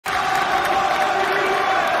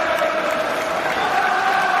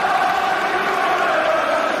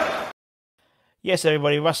Yes,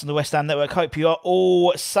 everybody, Russ and the West Ham Network. Hope you are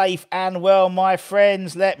all safe and well, my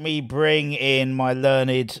friends. Let me bring in my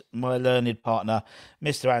learned partner,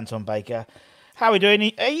 Mr. Anton Baker. How are we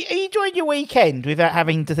doing? Are you enjoying your weekend without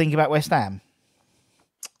having to think about West Ham?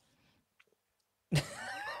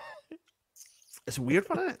 It's a weird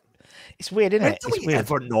one, isn't it? It's weird, isn't it? It's weird.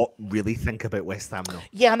 Ever not really think about West Ham, though?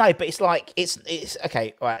 Yeah, I know, but it's like it's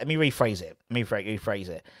okay. All right, let me rephrase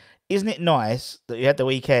it. Isn't it nice that you had the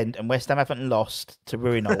weekend and West Ham haven't lost to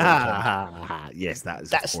ruin our weekend? Yes, that's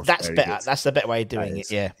better. Good. That's the better way of doing it.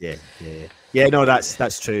 Yeah. Yeah. No,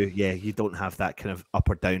 that's true. Yeah, you don't have that kind of up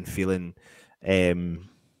or down feeling.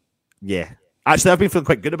 Yeah. Actually, I've been feeling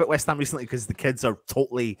quite good about West Ham recently because the kids are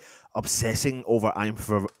totally obsessing over "I'm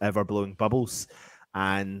Forever Blowing Bubbles,"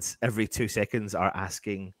 and every 2 seconds are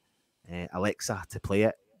asking Alexa to play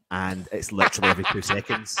it. And it's literally every 2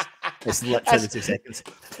 seconds. It's literally every 2 seconds.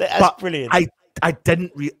 That's brilliant. I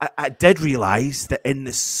did realize that in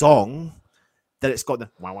the song that it's got the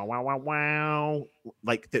wow wow wow wow wow,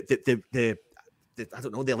 like the I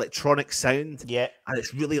don't know, the electronic sound. Yeah, and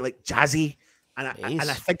it's really like jazzy. And I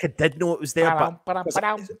think I did know it was there, yeah.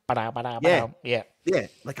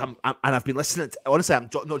 Like and I've been listening to, honestly, I'm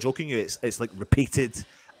not joking you. It's like repeated.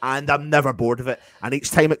 And I'm never bored of it. And each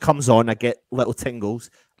time it comes on, I get little tingles,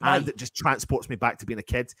 and it just transports me back to being a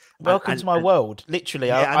kid. Welcome to my world. Literally,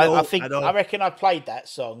 yeah, I reckon I've played that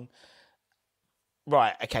song.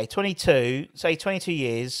 Right, okay, 22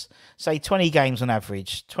 years, say 20 games on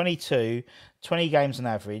average. 20 games on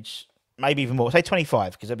average, maybe even more. Say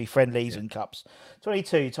 25, because there'll be friendlies and cups.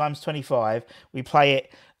 22 times 25, we play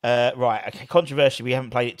it. Right, okay, controversially, we haven't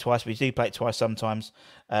played it twice, but we do play it twice sometimes.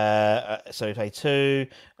 So we play 2,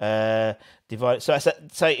 divide. So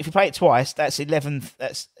if you play it twice, that's 11.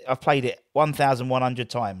 I've played it 1,100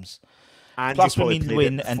 times. And plus when we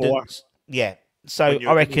win and yeah. So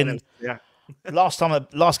I reckon last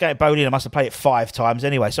game at bowling, I must have played it 5 times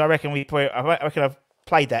anyway. So I reckon I've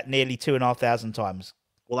played that nearly 2,500 times.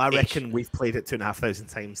 Well, I reckon we've played it 2,500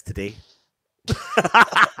 times today.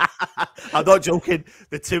 I'm not joking.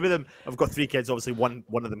 The 2 of them, I've got 3 kids. Obviously, one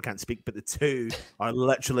of them can't speak, but the 2 are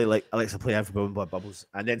literally like Alexa, play Every Blood Bubbles,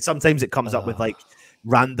 and then sometimes it comes up with like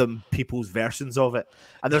random people's versions of it.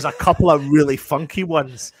 And there's a couple of really funky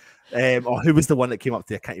ones. Who was the one that came up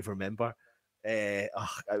to? I can't even remember. It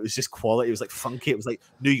was just quality. It was like funky. It was like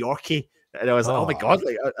New Yorky, and I was like, oh my god,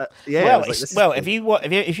 like yeah. Well, if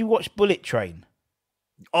you watch Bullet Train.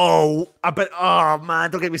 Oh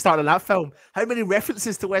man! Don't get me started on that film. How many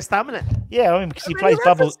references to West Ham in it? Yeah, I mean, because he plays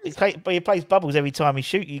bubbles. He plays bubbles every time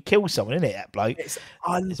he kills someone, isn't it? That bloke. It's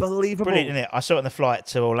unbelievable. Brilliant, isn't it? I saw it on the flight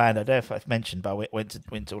to Orlando. I don't know if I've mentioned, but I went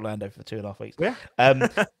to Orlando for 2.5 weeks. Yeah.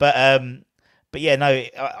 But yeah, no,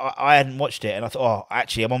 I hadn't watched it, and I thought,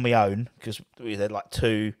 actually, I'm on my own because we had like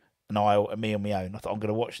 2, Niall and me on my own. I thought I'm going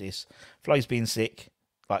to watch this. Flo's been sick.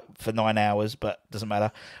 Like for 9 hours, but doesn't matter.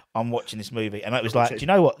 I'm watching this movie, and it was like, do you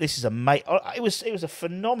know what? This is it was a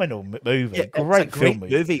phenomenal movie, yeah, great film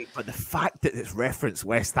movie. But the fact that it's referenced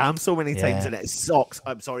West Ham so many times and it sucks.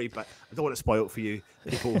 I'm sorry, but I don't want to spoil it for you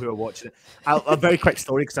people who are watching it. A very quick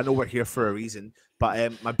story because I know we're here for a reason.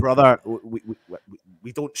 But my brother,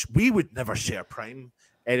 we would never share Prime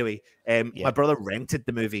anyway. My brother rented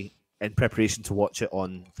the movie in preparation to watch it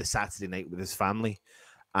on the Saturday night with his family.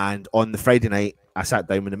 And on the Friday night, I sat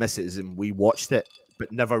down with the missus and we watched it,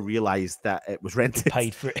 but never realised that it was rented.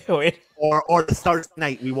 Paid for it. or the Thursday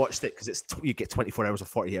night, we watched it because you get 24 hours or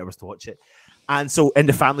 48 hours to watch it. And so in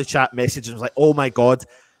the family chat message, I was like, oh my God,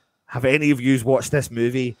 have any of you watched this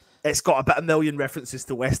movie? It's got about 1 million references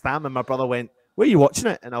to West Ham. And my brother went, where are you watching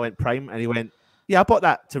it? And I went, Prime. And he went, yeah, I bought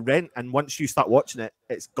that to rent. And once you start watching it,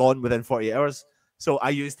 it's gone within 48 hours. So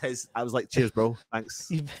I used his. I was like, "Cheers, bro.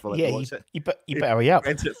 Thanks for letting me watch it." You better hurry up.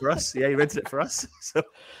 Rented it for us. Yeah, he rented it for us. So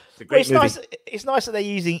it's a great movie. Nice. It's nice that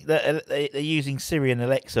they're using Siri and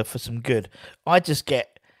Alexa for some good. I just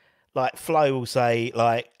get like Flo will say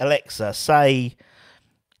like Alexa say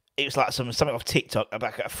it was like something off TikTok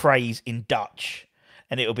about a phrase in Dutch.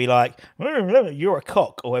 And it'll be like, "You're a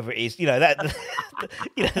cock," or whatever it is. You know that.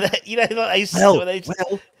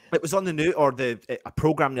 Well, it was on the news or a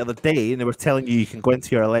program the other day, and they were telling you can go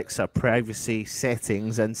into your Alexa privacy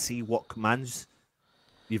settings and see what commands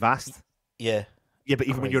you've asked. Yeah. Yeah, but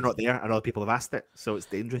even when you're not there, and other people have asked it, so it's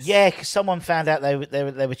dangerous. Yeah, because someone found out they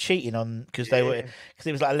were cheating on because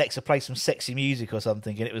it was like Alexa play some sexy music or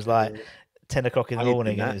something, and it was like 10 o'clock in the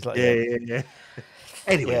morning, and it was like yeah.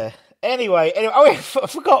 Anyway. Yeah. Anyway, I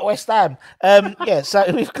forgot West Ham.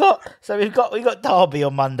 So we've got Derby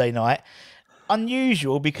on Monday night.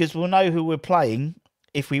 Unusual because we'll know who we're playing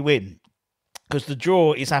if we win, because the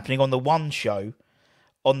draw is happening on the One show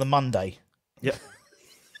on the Monday. Yep.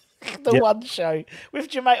 The one show with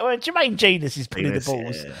Jermaine. Well, Jermaine Genius is pulling the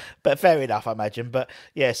balls, but fair enough, I imagine. But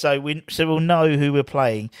yeah, so we'll know who we're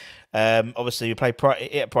playing. Obviously, we play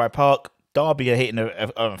at Pride Park. Derby are hitting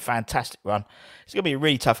a fantastic run. It's going to be a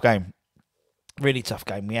really tough game. Really tough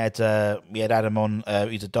game. We had Adam on,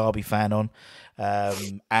 who's a Derby fan on,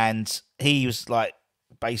 and he was like,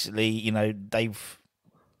 basically, you know, they've,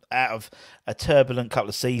 out of a turbulent couple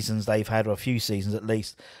of seasons they've had, or a few seasons at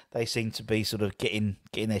least, they seem to be sort of getting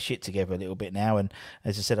their shit together a little bit now. And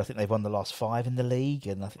as I said, I think they've won the last 5 in the league,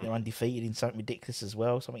 and I think they're undefeated in something ridiculous as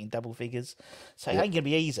well, something in double figures. So it ain't gonna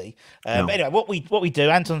be easy. No. But anyway, what we do,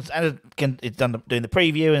 Anton is done doing the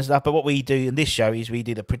preview and stuff. But what we do in this show is we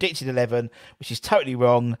do the predicted 11, which is totally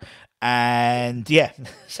wrong. And yeah,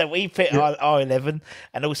 so we pick our 11,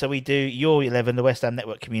 and also we do your 11, the West Ham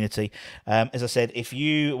Network community. As I said, if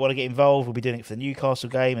you want to get involved, we'll be doing it for the Newcastle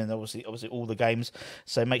game, and obviously all the games.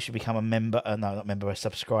 So make sure you become a member, a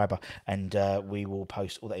subscriber, and we will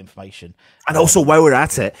post all that information. And also, while we're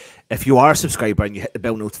at it, if you are a subscriber and you hit the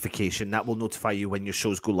bell notification, that will notify you when your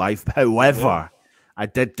shows go live. However, I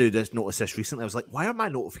did notice this recently. I was like, why are my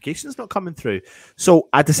notifications not coming through? So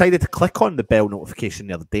I decided to click on the bell notification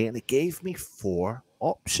the other day, and it gave me 4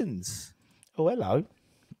 options. Oh, hello.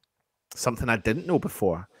 Something I didn't know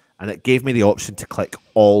before. And it gave me the option to click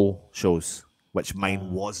all shows, which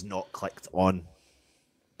mine was not clicked on.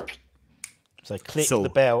 So click the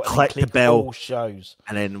bell, and click the bell, all shows.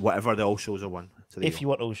 And then whatever the all shows are one. So if you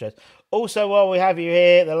want all shows. Also, while we have you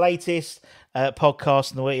here, the latest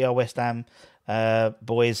podcast on the We Are West Ham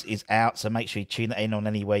boys is out, so make sure you tune that in on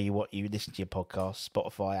anywhere you listen to your podcast,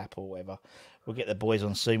 Spotify, Apple, whatever. We'll get the boys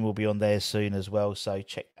on soon. We'll be on there soon as well, so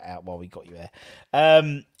check that out while we got you there.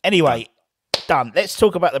 Anyway, done. Let's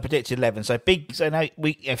talk about the predicted 11. So now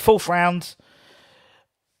fourth round.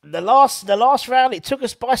 The last round, it took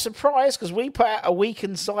us by surprise because we put out a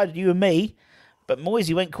weakened side, you and me, but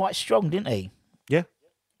Moisey went quite strong, didn't he? Yeah,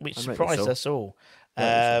 which surprised us all.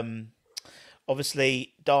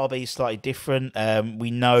 Obviously, Derby's slightly different. We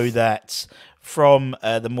know that from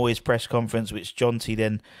the Moyes press conference, which Jonty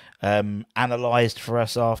then analysed for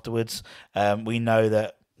us afterwards. We know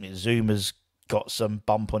that Zuma's got some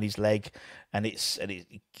bump on his leg, and the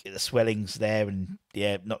swelling's there, and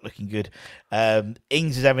not looking good.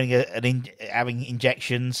 Ings is having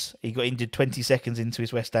injections. He got injured 20 seconds into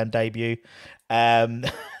his West Ham debut.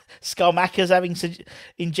 Skarmaka's having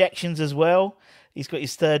injections as well. He's got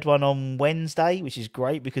his 3rd one on Wednesday, which is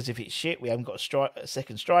great because if it's shit, we haven't got a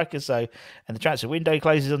second striker. So, and the transfer window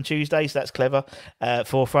closes on Tuesday, so that's clever.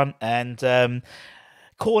 Forefront, and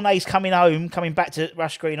Cornet's coming back to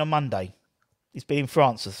Rush Green on Monday. He's been in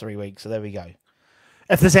France for 3 weeks, so there we go.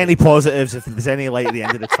 If there's any positives, if there's any light at the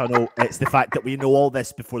end of the tunnel, it's the fact that we know all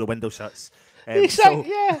this before the window shuts.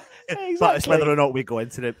 Exactly. But it's whether or not we go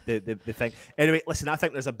into the thing. Anyway, listen, I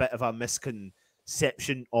think there's a bit of a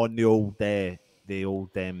misconception on the old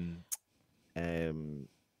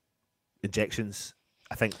injections.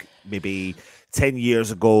 I think maybe 10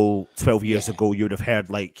 years ago, 12 years ago, you would have heard,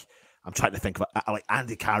 like, I'm trying to think of it, like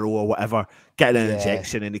Andy Carroll or whatever, getting an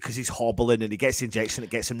injection, and because he's hobbling and he gets the injection, it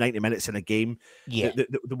gets him 90 minutes in a game. Yeah.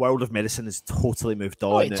 The world of medicine has totally moved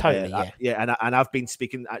on. And I've been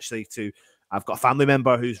speaking actually to, I've got a family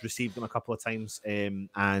member who's received them a couple of times, and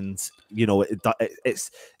you know,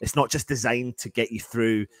 it's not just designed to get you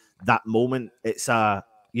through that moment. It's if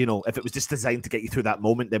it was just designed to get you through that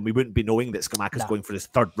moment, then we wouldn't be knowing that Skamaka's going for his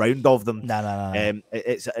 3rd round of them. No.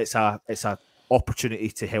 It's a opportunity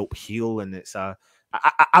to help heal, and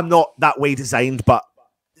I'm not that way designed, but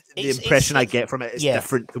the impression I get from it is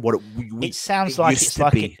different to what it sounds like.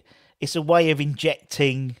 It's a way of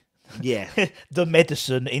injecting the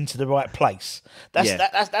medicine into the right place.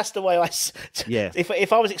 That's the way I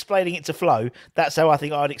if I was explaining it to Flo, that's how I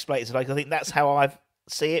think I'd explain it to. Like, I think that's how I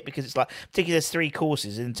see it, because it's like, particularly there's 3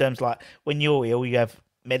 courses in terms, like, when you're ill, you have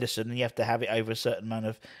medicine and you have to have it over a certain amount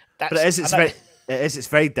of. But it's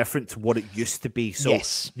very different to what it used to be. So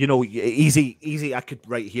easy. I could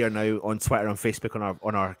write here now on Twitter, on Facebook,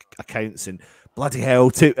 on our accounts, and bloody hell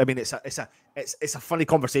too. I mean, it's a funny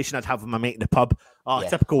conversation I'd have with my mate in the pub.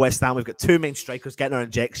 Typical West Ham. We've got 2 main strikers getting our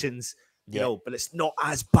injections. You know, but it's not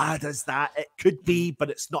as bad as that. It could be, but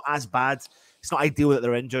it's not as bad. It's not ideal that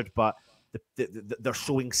they're injured, but they're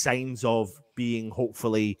showing signs of being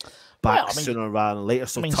hopefully back sooner rather than later.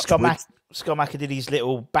 So Skamaka did his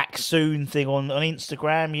little back soon thing on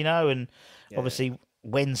Instagram, you know, and obviously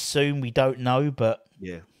when soon we don't know, but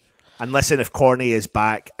And listen, if Cornet is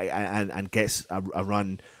back and gets a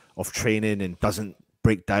run of training and doesn't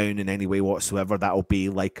break down in any way whatsoever, that'll be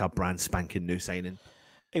like a brand spanking new signing.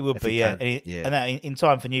 It would be, yeah. And that in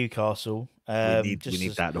time for Newcastle. We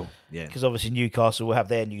need that though, yeah. Because obviously Newcastle will have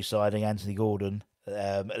their new signing, Anthony Gordon.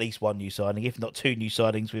 At least one new signing, if not two new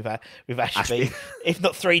signings with Ashby, if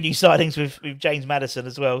not three new signings with James Maddison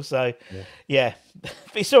as well. So, yeah. But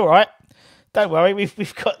it's all right. Don't worry,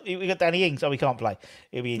 we've got Danny Ings. Oh, we can't play.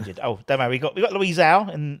 He'll be injured. Oh, don't worry, we got Louis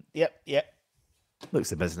Zhao, and yep.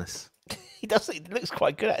 Looks the business. He does. It looks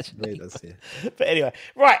quite good actually. He does, yeah. But anyway,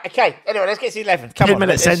 right, okay. Anyway, let's get to 11. Come 10 on,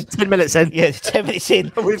 minutes in. 10 minutes in. Yeah, 10 minutes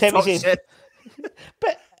in. 10 minutes in.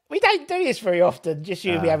 But we don't do this very often. Just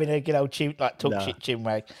you and me having a good old shit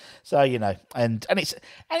chinwag. So and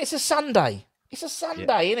it's a Sunday. It's a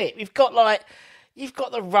Sunday, isn't it? You've got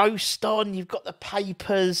the roast on. You've got the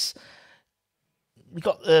papers. We've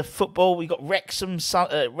got the football. We've got Wrexham,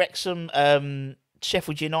 Sheffield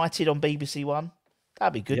United on BBC One.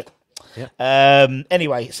 That'd be good. Yep.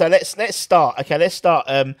 Anyway, so let's start. Okay, let's start.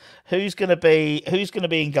 Who's gonna be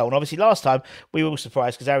in goal? And obviously, last time we were all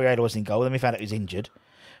surprised because Ariella was in goal. Then we found out he was injured.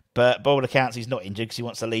 But by all accounts, he's not injured because he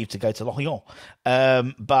wants to leave to go to Lorient.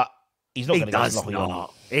 But he's not going to go to Lorient.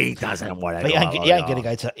 He doesn't want to. He ain't going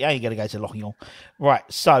to go to Lorient. Right.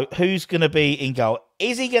 So who's going to be in goal?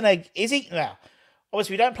 Is he now?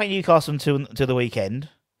 Obviously, we don't play Newcastle until the weekend.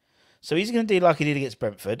 So he's going to do like he did against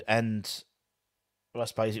Brentford, and I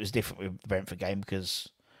suppose it was different with the Brentford game because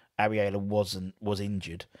Ariella was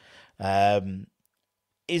injured.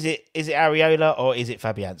 Is it Areola or is it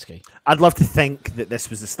Fabianski? I'd love to think that this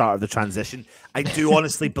was the start of the transition. I do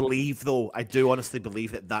honestly believe, though,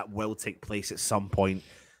 that will take place at some point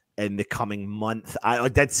in the coming month. I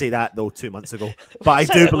did say that though 2 months ago, but I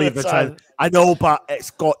do believe the I know, but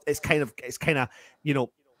it's kind of you know.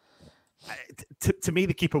 To me,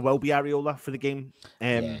 the keeper will be Areola for the game,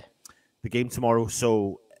 the game tomorrow.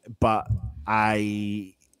 So, but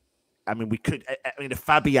I mean, we could. I mean, if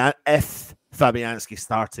Fabianski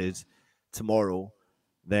started tomorrow,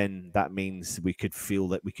 then that means we could feel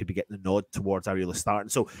that we could be getting the nod towards Areola starting.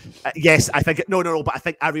 So, yes, I think but I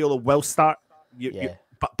think Areola will start.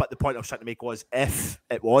 But the point I was trying to make was if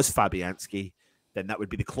it was Fabianski, then that would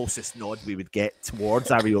be the closest nod we would get towards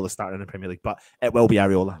Areola starting in the Premier League. But it will be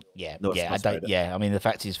Areola. I mean, the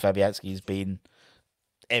fact is Fabianski's been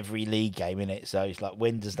every league game in it, so it's like,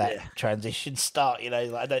 when does that transition start?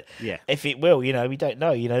 If it will, we don't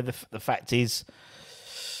know. The fact is,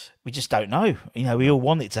 we just don't know. We all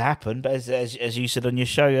want it to happen, but as you said on your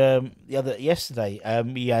show yesterday,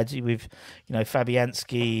 we had with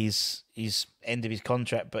Fabianski's end of his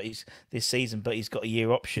contract, but it's this season, but he's got a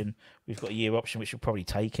year option. We've got a year option, which we'll probably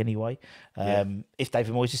take anyway. If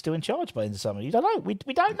David Moyes is still in charge by the end of summer, you don't know. We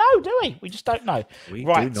don't know, do we? We just don't know. We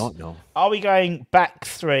do not know. Are we going back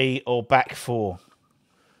three or back four?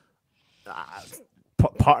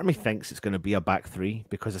 Part of me thinks it's going to be a back three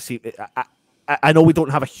because I know we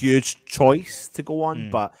don't have a huge choice to go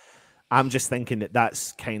on, but I'm just thinking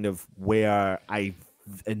that's kind of where I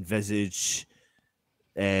envisage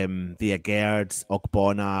the Aguerd,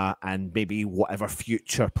 Ogbonna, and maybe whatever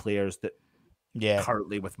future players that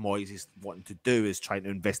currently with Moyes is wanting to do is trying to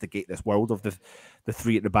investigate this world of the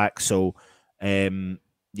three at the back. So, I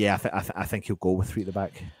think he'll go with three at the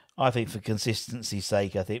back. I think for consistency's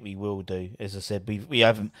sake, I think we will do. As I said,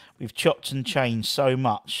 we've chopped and changed so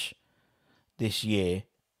much this year,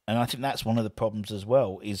 and I think that's one of the problems as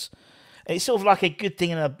well. Is it's sort of like a good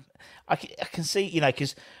thing, and I can see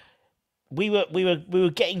because we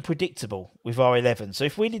were getting predictable with our 11. So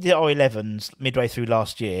if we did our 11s midway through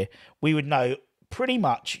last year, we would know pretty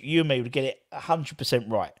much, you and me would get it 100%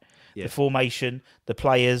 right. Yeah. The formation, the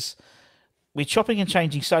players. We're chopping and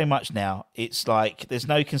changing so much now. It's like there's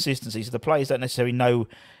no consistency. So the players don't necessarily know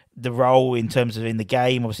the role in terms of in the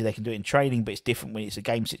game. Obviously, they can do it in training, but it's different when it's a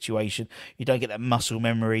game situation. You don't get that muscle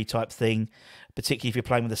memory type thing, particularly if you're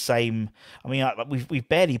playing with the same. I mean, we've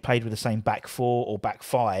barely played with the same back four or back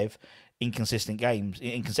five in consecutive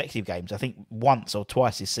games. I think once or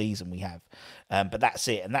twice this season we have, but that's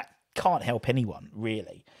it, and that can't help anyone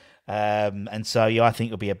really. And so I think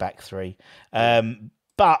it'll be a back three.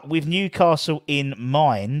 But with Newcastle in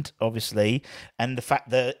mind, obviously, and the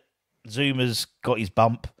fact that Zuma's got his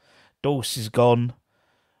bump, Dorse is gone.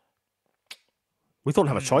 We don't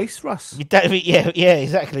have a choice, Russ. Yeah,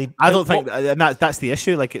 exactly. I don't think, and that's the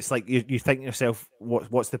issue. Like, it's like you think to yourself,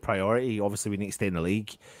 what's the priority? Obviously, we need to stay in the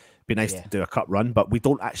league. Be nice to do a cup run, but we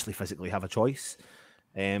don't actually physically have a choice.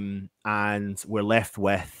 And we're left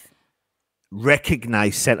with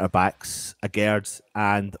recognised centre backs, Aguerd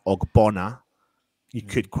and Ogbonna. You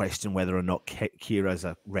could question whether or not Kira is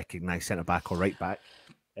a recognised centre back or right back.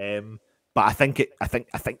 But I think you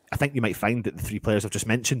might find that the three players I've just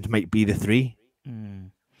mentioned might be the three.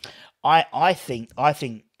 I think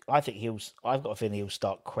he'll. I've got a feeling he'll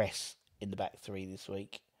start Cress in the back three this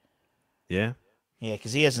week. Yeah,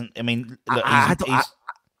 because he hasn't. I mean, look,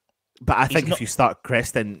 but I think if you start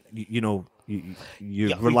Cress, then you're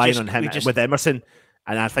relying on him with Emerson,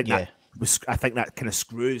 and I think that kind of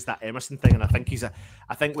screws that Emerson thing. And I think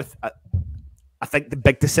I think the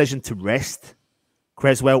big decision to rest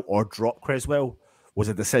Creswell or drop Creswell was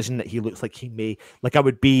a decision that he looks like he may. Like, I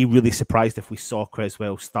would be really surprised if we saw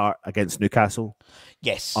Creswell start against Newcastle.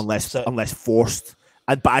 Yes, unless forced.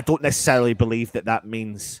 But I don't necessarily believe that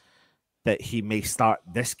means that he may start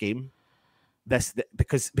this game.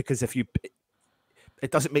 Because if you,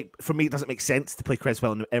 it doesn't make sense to play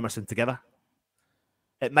Creswell and Emerson together.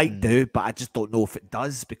 It might do, but I just don't know if it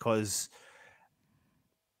does, because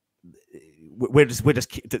where does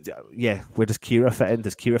Kira fit in?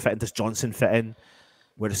 Does Kira fit in? Does Johnson fit in?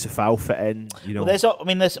 Where does Safal fit in? Well,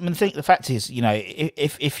 the fact is,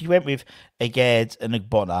 if you went with Aged and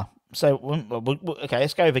Ogbonna, so okay,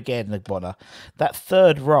 let's go with Aged and Ogbonna. That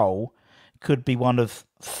third role could be one of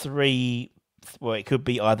three. Well, it could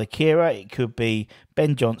be either Kira, it could be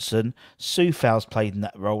Ben Johnson. Sufal's played in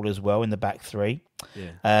that role as well in the back three.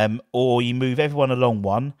 Yeah. Or you move everyone along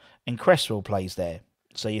one, and Cresswell plays there.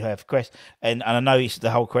 So you have Cress, and I know it's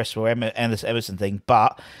the whole Cresswell Emerson thing,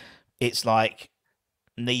 but it's like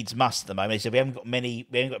needs must at the moment. So we haven't got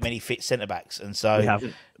many fit centre backs, and so we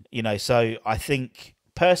haven't. So I think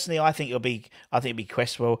personally, I think it'll be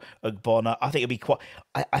Cresswell, Ogbonna. I think it'll be quite.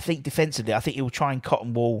 I think defensively, I think he'll try and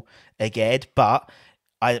cotton wool Aged, but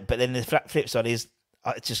then the flip side is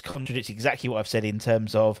it just contradicts exactly what I've said in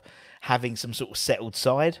terms of having some sort of settled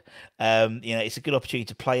side. It's a good opportunity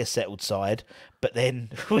to play a settled side, but then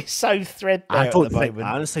we're so threadbare at the moment.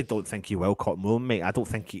 I honestly don't think he will cotton wool, mate. I don't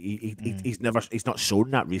think he's not shown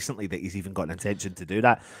that recently that he's even got an intention to do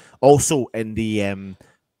that. Also, in the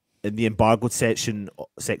embargoed section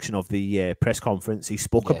of the press conference, he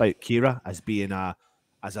spoke about Kira as being a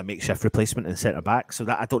makeshift replacement in centre back. So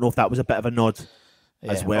that I don't know if that was a bit of a nod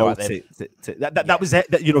as well. Right, that was it.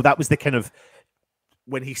 That was the kind of,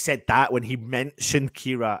 when he said that, when he mentioned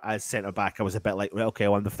Kira as centre back, I was a bit like, well, okay, I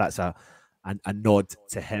wonder if that's a nod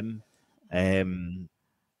to him.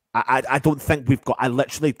 I don't think we've got.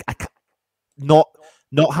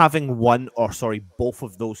 Not having both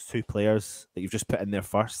of those two players that you've just put in there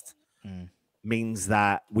first means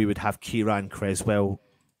that we would have Kira and Creswell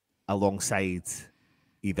alongside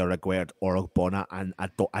either Aguerd or Ogbonna, and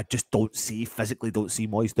I just physically don't see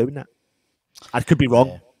Moyes doing that. I could be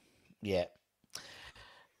wrong. Yeah.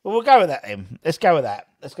 Well, we'll go with that then. Let's go with that.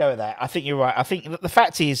 I think you're right. I think the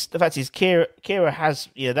fact is Kira has,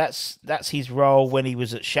 that's his role when he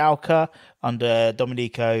was at Schalke under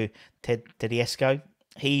Domenico Tedesco.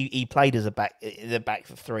 He played as the back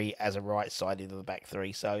three, as a right sided of the back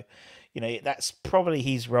three. So, that's probably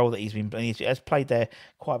his role that he's been playing. He has played there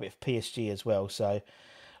quite a bit of PSG as well. So,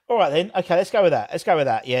 all right then. Okay, let's go with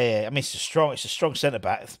that. Yeah. I mean, it's a strong centre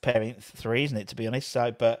back pairing three, isn't it? To be honest.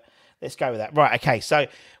 So, but let's go with that. Right. Okay. So,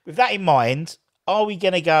 with that in mind, are we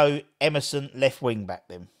going to go Emerson left wing back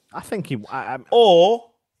then? I think or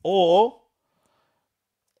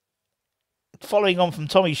following on from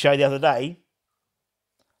Tommy's show the other day,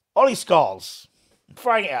 Ollie Scholes. I'm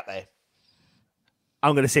throwing it out there.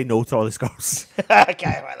 I'm going to say no to Ollie Scholes.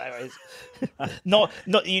 Okay, right,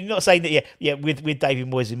 you're not saying that. Yeah. With David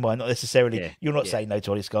Moyes in mind, not necessarily. Yeah, you're not saying no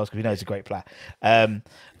to Ollie Scholes because we know he's a great player.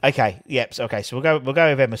 Okay, yep. Okay, so we'll go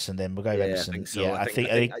with Emerson then. We'll go with Emerson. I think so. I think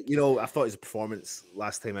I thought his performance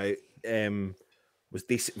last time out was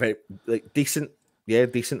decent, very decent. Yeah,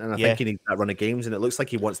 decent, and I think he needs that run of games, and it looks like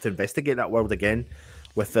he wants to investigate that world again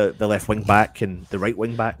with the left wing back and the right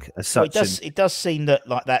wing back as such. Well, it does seem that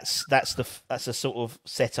like that's the sort of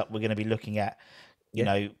setup we're going to be looking at.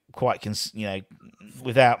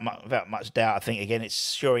 Without much doubt. I think again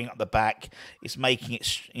it's shoring up the back. It's making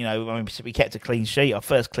it. We kept a clean sheet, our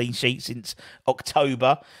first clean sheet since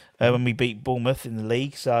October when we beat Bournemouth in the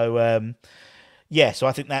league. So so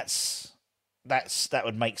I think that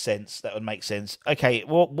would make sense. That would make sense. Okay,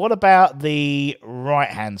 well, what about the right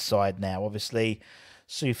hand side now? Obviously,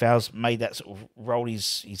 Sufal's made that sort of role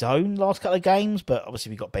his own last couple of games, but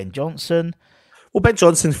obviously we've got Ben Johnson. Well, Ben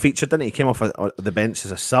Johnson featured, didn't he? He came off the bench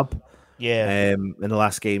as a sub. Yeah. In the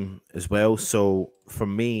last game as well. So for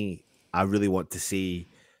me, I really want to see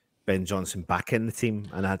Ben Johnson back in the team.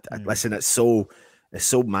 And I listen, it's so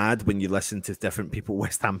mad when you listen to different people,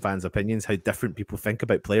 West Ham fans' opinions, how different people think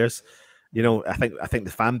about players. I think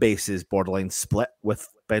the fan base is borderline split with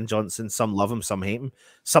Ben Johnson. Some love him, some hate him.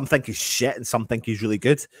 Some think he's shit, and some think he's really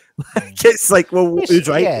good. It's like, well, who's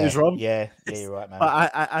right? Who's wrong? Yeah, you're right, man.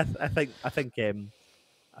 But I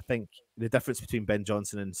I think the difference between Ben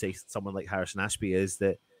Johnson and say someone like Harrison Ashby is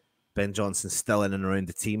that Ben Johnson's still in and around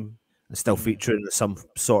the team and still featuring in some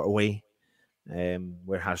sort of way,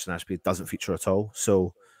 where Harrison Ashby doesn't feature at all.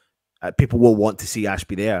 So people will want to see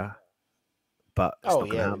Ashby there, but it's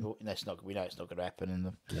not yeah, it's not. We know it's not going to happen. And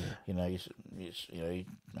I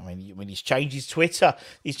mean, when he's changed his Twitter,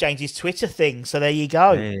 thing. So there you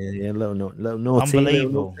go. Yeah, little naughty,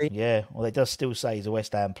 unbelievable. Yeah, well, it does still say he's a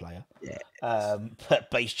West Ham player. Yeah,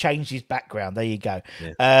 but he's changed his background. There you go.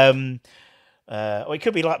 Yeah. Or it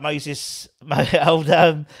could be like Moses, old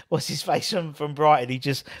what's his face from Brighton? He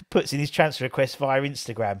just puts in his transfer request via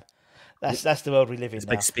Instagram. That's the world we live in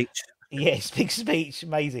now. Big speech. Yes, big speech,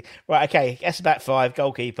 amazing. Right, okay, that's about 5,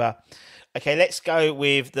 goalkeeper. Okay, let's go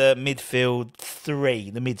with the midfield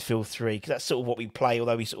three, because that's sort of what we play,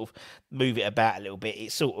 although we sort of move it about a little bit.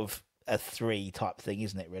 It's sort of a 3 type thing,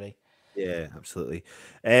 isn't it, really? Yeah, absolutely.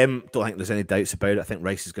 Don't think there's any doubts about it. I think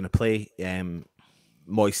Rice is going to play.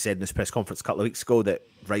 Moyes said in his press conference a couple of weeks ago that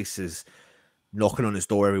Rice is knocking on his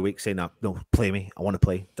door every week saying, "No, play me. I want to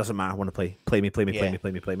play. Doesn't matter. I want to play. Play me.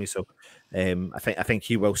 So, I think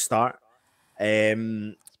he will start. I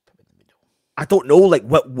don't know. Like,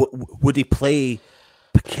 what would he play?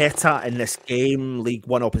 Paqueta in this game, League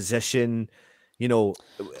One opposition. You know,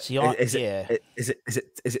 is it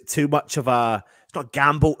too much of a? It's not a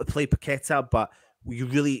gamble to play Paqueta, but you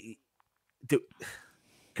really do.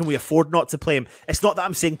 Can we afford not to play him? It's not that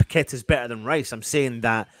I'm saying Paqueta is better than Rice. I'm saying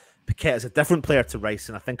that Paqueta is a different player to Rice,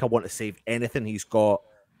 and I think I want to save anything he's got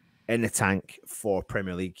in the tank for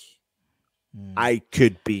Premier League. I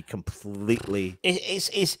could be completely. It's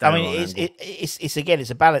again,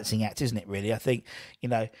 it's a balancing act, isn't it? Really, I think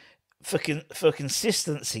for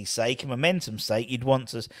consistency's sake and momentum's sake, you'd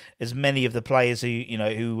want as many of the players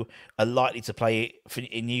who are likely to play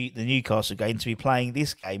in the Newcastle game to be playing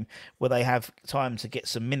this game, where they have time to get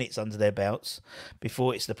some minutes under their belts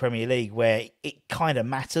before it's the Premier League, where it kind of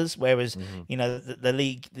matters. Whereas the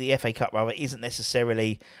league, the FA Cup rather, isn't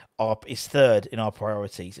necessarily it's third in our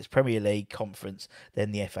priorities. It's Premier League, Conference,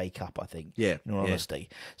 then the FA Cup, I think. Yeah. In all honesty,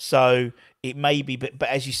 so it may be, but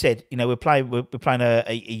as you said, we're playing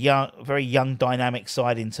a very young, dynamic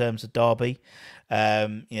side in terms of Derby.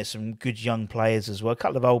 Some good young players as well. A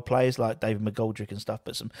couple of old players like David McGoldrick and stuff,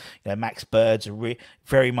 but some, Max Bird's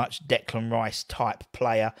very much Declan Rice type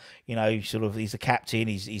player. Sort of he's a captain.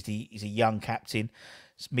 He's a young captain.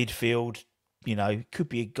 It's midfield. Could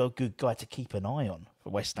be a good guy to keep an eye on for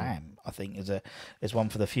West Ham. I think as one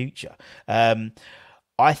for the future. I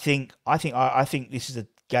think this is a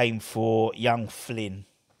game for young Flynn.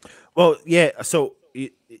 Well, yeah. So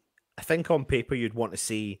I think on paper you'd want to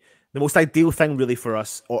see the most ideal thing really for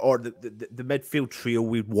us, or the midfield trio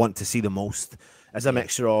we'd want to see the most as a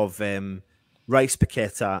mixture of Rice,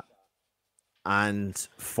 Paqueta, and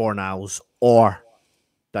Fornals or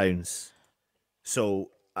Downs.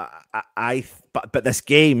 So but this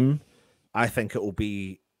game, I think it will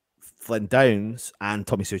be Flynn Downs and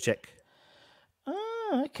Tommy Souček.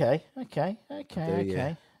 Oh, okay. Yeah,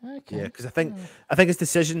 because I think his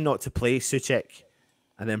decision not to play Souček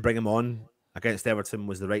and then bring him on against Everton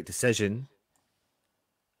was the right decision.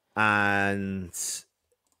 And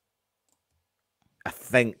I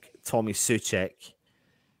think Tommy Souček,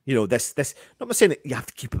 this not saying that you have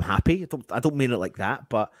to keep him happy. I don't mean it like that,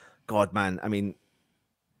 but God, man, I mean,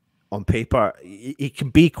 on paper, he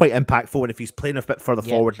can be quite impactful, and if he's playing a bit further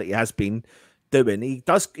forward like he has been doing, he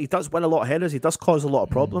does win a lot of headers. He does cause a lot of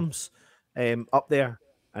problems up there,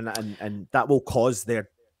 and that will cause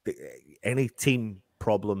any team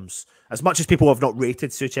problems. As much as people have not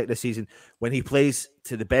rated Souček this season, when he plays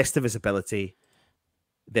to the best of his ability,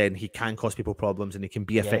 then he can cause people problems, and he can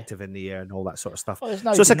be effective in the air and all that sort of stuff. Well, there's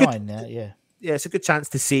no denying that. Yeah, it's a good chance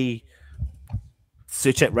to see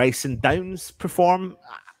Souček, Rice, and Downs perform.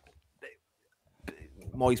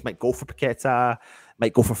 Moyes might go for Paqueta,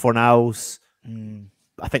 might go for Fornals.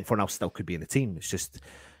 I think Fornals still could be in the team. It's just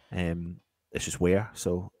where.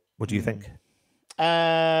 So, what do you think? Well,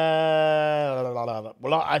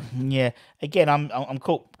 again, I'm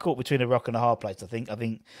caught between a rock and a hard place. I think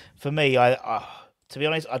for me, to be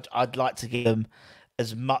honest, I'd like to give them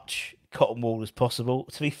as much cotton wool as possible.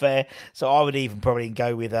 To be fair, so I would even probably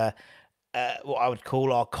go with what I would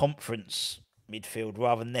call our conference midfield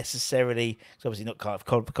rather than necessarily, it's obviously not kind of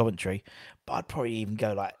Coventry, but I'd probably even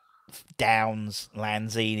go like Downs,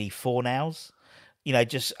 Lanzini, Fornals.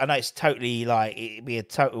 Just I know it's totally like it'd be a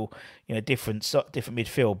total different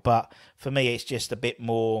midfield, but for me it's just a bit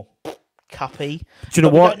more cuppy. Do you know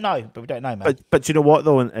what? We don't know, man. But do you know what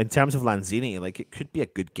though? In terms of Lanzini, like it could be a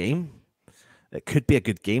good game. it could be a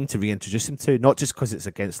good game to reintroduce him to, not just because it's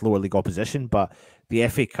against lower league opposition, but the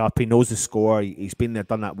FA Cup. He knows the score. He's been there,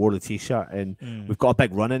 done that, wore the t-shirt, and we've got a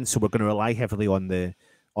big run in, so we're going to rely heavily on the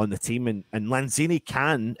team. And Lanzini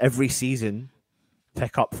can every season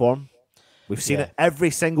pick up form. We've seen it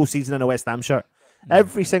every single season in a West Ham shirt.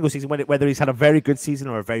 Every single season, whether he's had a very good season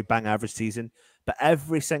or a very bang average season, but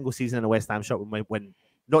every single season in a West Ham shirt, when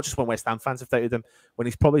not just when West Ham fans have doubted him, when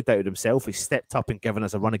he's probably doubted himself, he's stepped up and given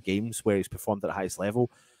us a run of games where he's performed at the highest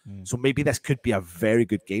level. So maybe this could be a very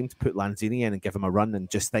good game to put Lanzini in and give him a run and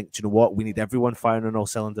just think, do you know what? We need everyone firing on all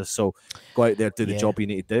cylinders. So go out there, do the job you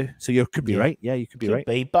need to do. So you could be right. Yeah, you could be right.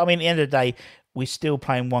 But I mean, at the end of the day, we're still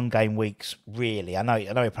playing 1 game weeks, really. I know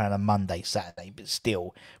we're playing on Monday, Saturday, but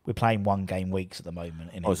still, we're playing 1 game weeks at the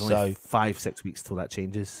moment. It's only 5-6 weeks till that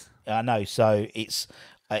changes. I know. So it's,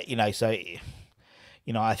 I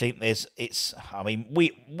think I mean,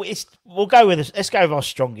 we'll go with let's go with our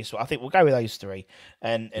strongest. I think we'll go with those 3,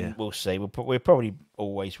 and we'll see. We're probably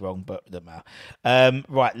always wrong, but it doesn't matter.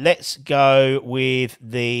 Right, let's go with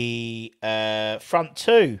the front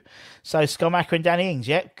 2. So Schumacher and Danny Ings.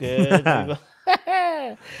 Yep, good.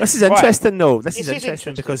 This is interesting, though. This is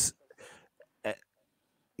interesting because,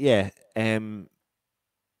 I'm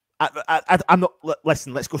not.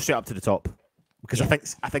 Listen, let's go straight up to the top because I think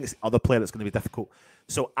it's the other player that's going to be difficult.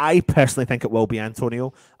 So I personally think it will be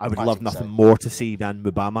Antonio. I would love nothing more to see than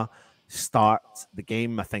Mubama start the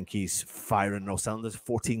game. I think he's firing on all cylinders.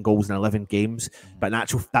 14 goals in 11 games, but in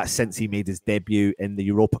actual that's since he made his debut in the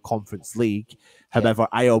Europa Conference League. However,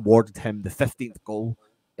 I awarded him the 15th goal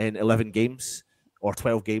in 11 games or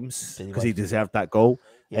 12 games because he deserved that goal.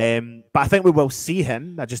 But I think we will see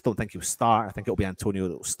him. I just don't think he'll start. I think it'll be Antonio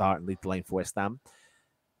that will start and lead the line for West Ham.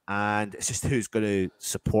 And it's just who's going to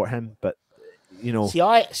support him. But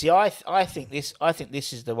I think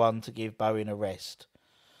this is the one to give Bowen a rest.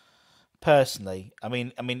 Personally, I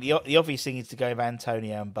mean, the obvious thing is to go with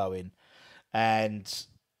Antonio and Bowen, and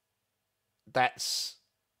that's.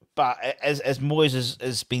 But as Moyes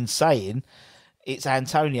has been saying, it's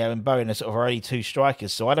Antonio and Bowen are sort of already 2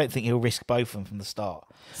 strikers, so I don't think he'll risk both of them from the start.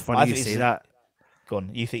 It's funny you say that. Go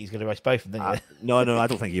on, you think he's going to risk both of them, don't you? No, I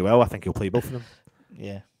don't think he will. I think he'll play both of them.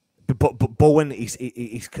 Yeah. But Bowen,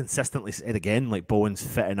 he's consistently said again, like Bowen's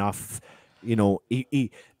fit enough.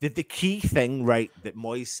 The key thing, right, that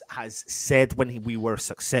Moyes has said when we were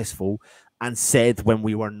successful and said when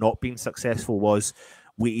we were not being successful was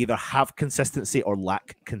we either have consistency or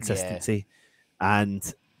lack consistency. And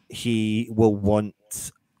he will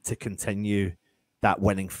want to continue that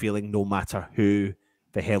winning feeling no matter who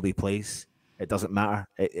the hell he plays. It doesn't matter.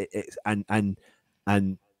 And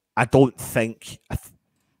I don't think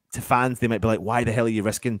to fans they might be like, why the hell are you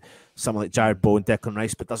risking someone like Jared Bowen, Declan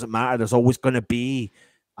Rice? But it doesn't matter. There's always going to be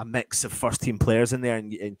a mix of first team players in there,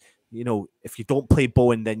 and if you don't play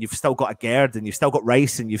Bowen, then you've still got a Gerd and you've still got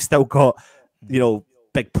Rice and you've still got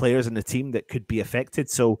big players in the team that could be affected.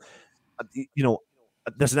 So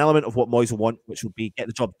there's an element of what Moyes will want, which will be get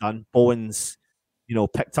the job done. Bowen's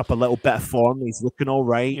picked up a little bit of form. He's looking all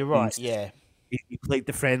right. You're right. He played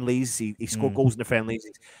the friendlies. He scored goals in the friendlies.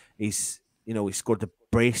 He scored a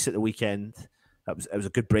brace at the weekend. It was a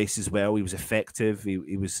good brace as well. He was effective.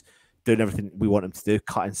 He was doing everything we want him to do,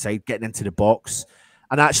 cut inside, getting into the box.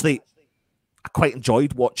 And actually, I quite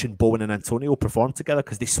enjoyed watching Bowen and Antonio perform together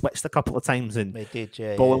because they switched a couple of times. And they did,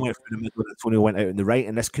 yeah. Bowen went through the middle and Antonio went out on the right.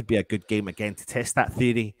 And this could be a good game again to test that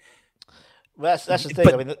theory. Well, that's the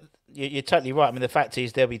thing. I mean, you're totally right. I mean, the fact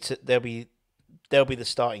is they'll be the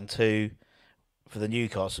starting 2 for the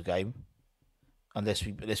Newcastle game, unless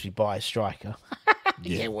we buy a striker.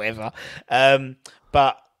 Yeah, whatever.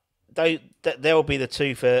 But they'll be the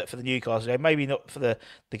 2 for the Newcastle game. Maybe not for the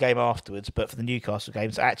game afterwards, but for the Newcastle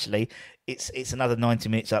games. So actually, it's another 90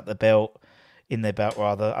 minutes under their belt,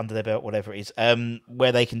 whatever it is,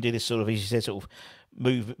 where they can do this sort of, as you said, sort of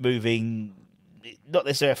moving. Not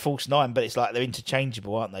necessarily a false 9, but it's like they're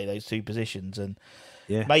interchangeable, aren't they? Those 2 positions, and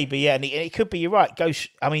maybe and it could be. You're right. Go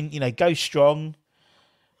strong.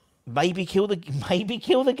 Maybe kill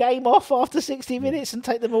the game off after 60 minutes and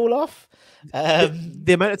take them all off.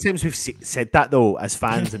 The amount of times we've said that though as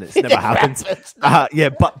fans, and it's never happened.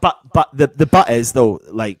 But the but is though,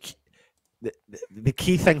 like the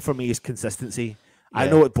key thing for me is consistency. I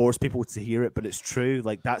know it bores people to hear it, but it's true.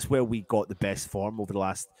 Like that's where we got the best form over the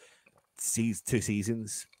last 2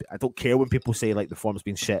 seasons. I don't care when people say like the form's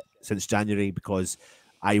been shit since January because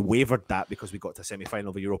I wavered that because we got to a semi-final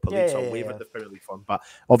of the Europa League, so I wavered the Premier League form. But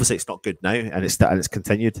obviously, it's not good now, and it's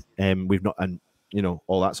continued. We've not, and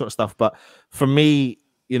all that sort of stuff. But for me,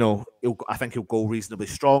 I think he'll go reasonably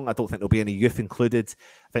strong. I don't think there'll be any youth included.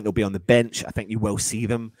 I think they'll be on the bench. I think you will see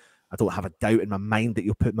them I don't have a doubt in my mind that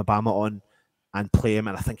you'll put Mubama on and play him,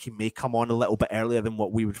 and I think he may come on a little bit earlier than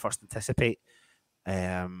what we would first anticipate.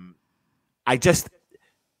 I just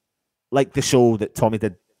like the show that Tommy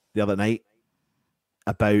did the other night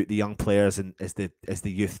about the young players and is the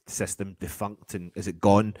youth system defunct and is it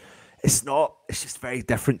gone? It's not. It's just very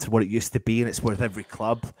different to what it used to be, and it's with every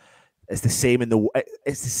club. It's the same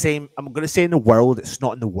It's the same. I'm going to say in the world. It's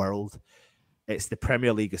not in the world. It's the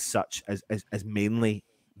Premier League as such as mainly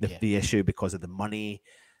the issue because of the money,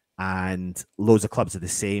 and loads of clubs are the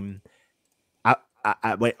same.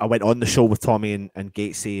 I went on the show with Tommy and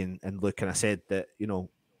Gatesy and Luke, and I said that, you know,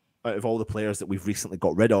 out of all the players that we've recently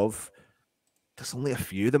got rid of, there's only a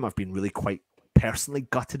few of them I've been really quite personally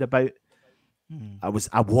gutted about. I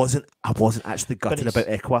wasn't actually gutted about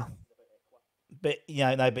Ekwa. But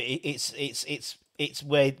but it's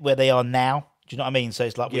where they are now. Do you know what I mean? So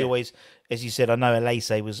it's like we always, as you said, I know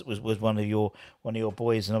Alese was one of your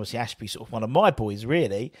boys, and obviously Ashby sort of one of my boys,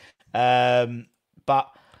 really. But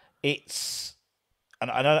it's, and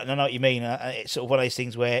I know what you mean. It's sort of one of those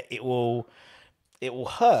things where it will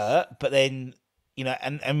hurt, but then, you know,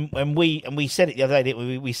 and we said it the other day.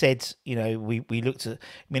 We said, you know, we looked at. I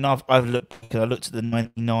mean, I've looked because I looked at the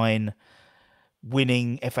 '99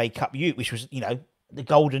 winning FA Cup youth, which was, you know, the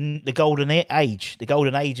golden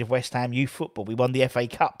age of West Ham youth football. We won the FA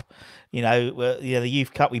Cup, you know, the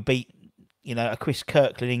Youth Cup. We beat, you know, a Chris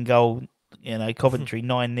Kirkland in goal, you know, Coventry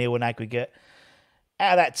 9-0 in aggregate.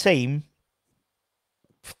 Out of that team,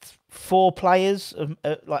 4 players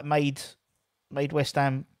like made West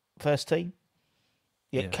Ham first team.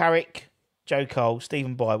 Carrick, Joe Cole,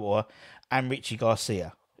 Stephen Bywater, and Richie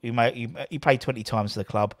Garcia. He played 20 times for the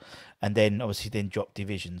club, and then obviously dropped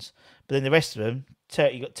divisions. But then the rest of them,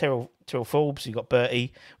 you got Terrell Forbes, you got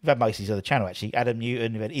Bertie. We've had most of these on the channel actually. Adam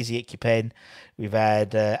Newton, we've had Izzy Ickpen, we've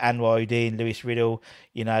had Anwar Uddin, Lewis Riddle.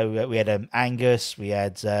 You know, we had Angus, we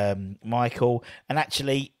had Michael, and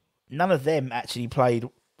actually none of them actually played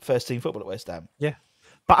first team football at West Ham. Yeah,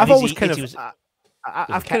 but I've always kind of,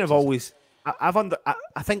 I've kind of always, I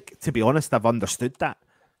think, to be honest, I've understood that.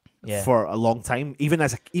 For a long time, even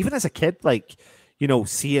as a kid, like, you know,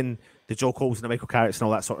 seeing the Joe Coles and the Michael Carricks and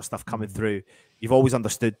all that sort of stuff coming through, you've always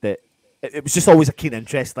understood that it was just always a keen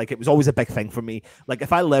interest. Like, it was always a big thing for me. Like,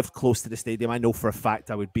 if I lived close to the stadium, I know for a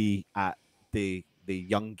fact I would be at the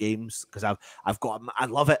young games because I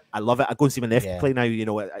love it. I go and see my nephew play now. You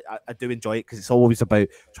know, I do enjoy it because it's always about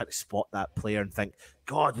trying to spot that player and think,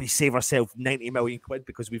 God, we save ourselves 90 million quid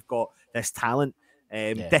because we've got this talent.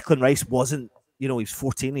 Declan Rice wasn't. You know, he was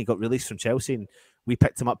 14, he got released from Chelsea, and we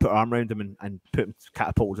picked him up, put our arm around him, and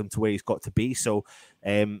catapulted him to where he's got to be. So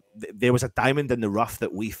there was a diamond in the rough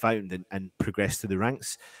that we found and progressed through the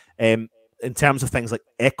ranks. In terms of things like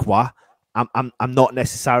Ekwa, I'm not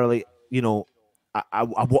necessarily, you know, I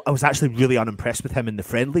was actually really unimpressed with him in the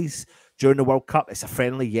friendlies during the World Cup. It's a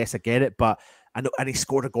friendly, yes, I get it, but I know, and he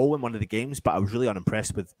scored a goal in one of the games, but I was really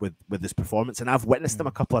unimpressed with his performance. And I've witnessed him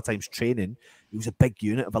a couple of times training. He was a big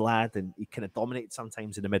unit of a lad, and he kind of dominated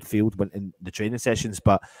sometimes in the midfield when in the training sessions.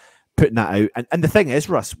 But putting that out, and the thing is,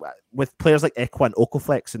 Russ, with players like Ekwa and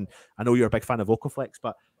Okoflex, and I know you're a big fan of Okoflex,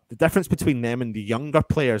 but the difference between them and the younger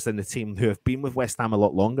players in the team who have been with West Ham a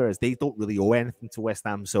lot longer is they don't really owe anything to West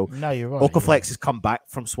Ham. So no, you're right. Okoflex has come back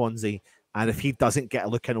from Swansea. And if he doesn't get a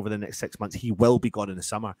look in over the next 6 months, he will be gone in the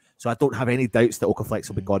summer. So I don't have any doubts that Okoflex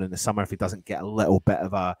will be gone in the summer if he doesn't get a little bit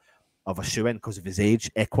of a shoe in because of his age.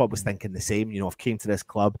 Ekwa was thinking the same. You know, if I came to this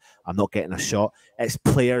club, I'm not getting a shot. It's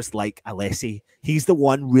players like Alesi. He's the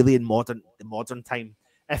one really in the modern time.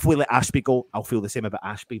 If we let Ashby go, I'll feel the same about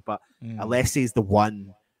Ashby. But Alesi is the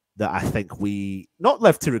one that I think we not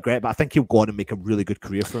live to regret, but I think he'll go on and make a really good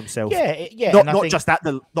career for himself. Yeah. Not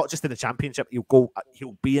just in the Championship.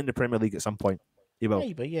 He'll be in the Premier League at some point. He will.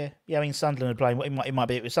 Maybe, yeah. I mean, Sunderland are playing. It might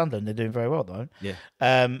be with Sunderland. They're doing very well, though. Yeah.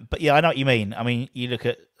 But yeah, I know what you mean. I mean, you look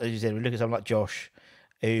at, as you said, we look at someone like Josh,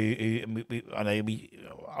 I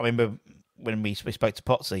remember when we spoke to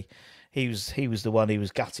Potsy, he was the one he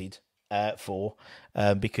was gutted for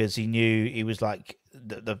because he knew he was like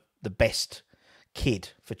the best kid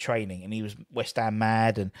for training, and he was West Ham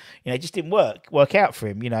mad, and you know, it just didn't work out for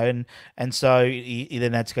him, you know, and so he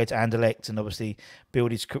then had to go to Anderlecht and obviously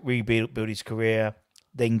build his career.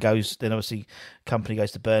 Then obviously company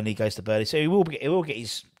goes to Burnley, so he will get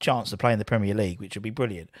his chance to play in the Premier League, which will be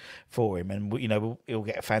brilliant for him, and you know, he'll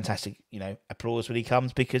get a fantastic, you know, applause when he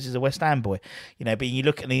comes because he's a West Ham boy, you know. But you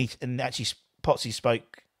look and actually Potsy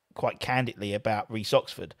spoke quite candidly about Reece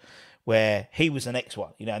Oxford, where he was the next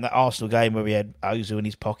one, you know, in that Arsenal game where we had Ozil in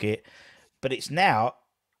his pocket. But it's now,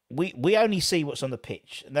 we only see what's on the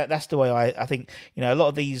pitch. And that's the way I think, you know, a lot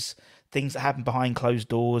of these things that happen behind closed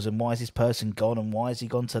doors, and why is this person gone, and why has he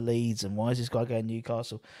gone to Leeds, and why is this guy going to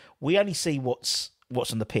Newcastle? We only see what's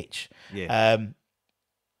on the pitch. Yeah.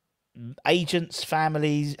 Agents,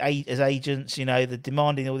 families, as agents, they're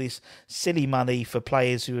demanding all this silly money for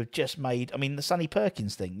players who have just made. I mean, the Sonny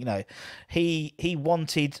Perkins thing. He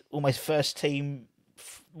wanted almost first team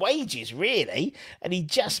wages, really, and he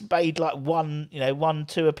just made like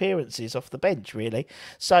 1-2 appearances off the bench, really.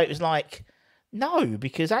 So it was like, no,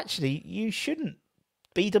 because actually you shouldn't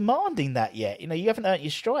be demanding that yet. You haven't earned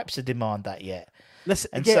your stripes to demand that yet.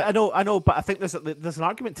 Listen, I know, but I think there's an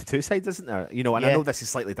argument to two sides, isn't there? And I know this is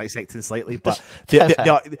slightly dissecting slightly, but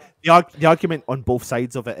the argument on both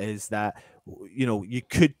sides of it is that you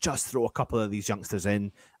could just throw a couple of these youngsters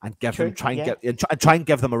in and give them try and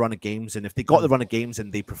give them a run of games, and if they got the run of games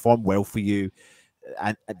and they perform well for you,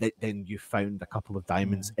 and then you found a couple of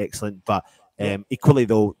diamonds, excellent. But equally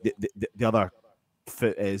though, the other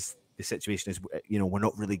foot is the situation is we're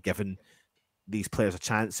not really giving these players a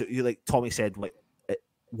chance. So like Tommy said, like,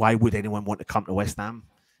 why would anyone want to come to West Ham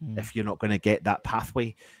if you're not going to get that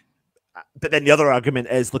pathway? But then the other argument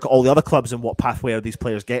is, look at all the other clubs and what pathway are these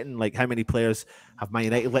players getting? Like, how many players have Man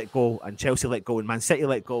United let go, and Chelsea let go, and Man City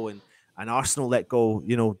let go, and Arsenal let go?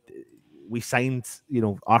 We signed,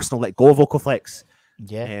 Arsenal let go of Okoflex.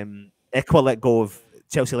 Yeah. Equa let go of,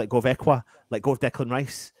 Chelsea let go of Equa, let go of Declan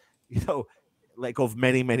Rice, let go of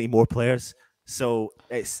many, many more players. So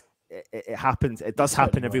it happens. It does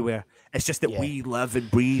happen everywhere. It's just that we live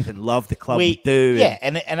and breathe and love the club we do. Yeah,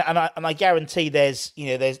 and I guarantee there's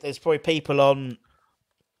probably people on,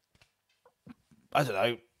 I don't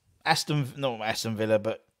know, not Aston Villa,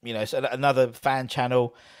 but another fan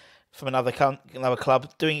channel from another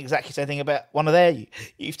club doing exactly the same thing about one of their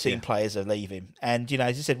youth team players are leaving. And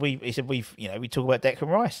as you said, we talk about Declan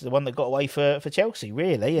Rice, the one that got away for Chelsea,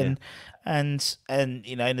 really, and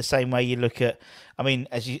in the same way you look at, I mean,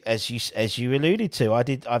 as you alluded to,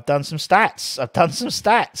 I've done some stats.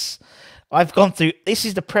 I've gone through. This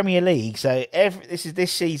is the Premier League, so this is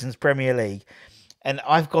this season's Premier League, and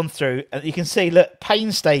I've gone through, and you can see, look,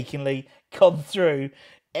 painstakingly gone through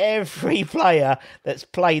every player that's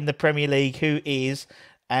played in the Premier League who is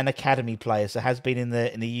an academy player, so has been in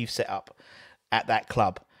the youth setup at that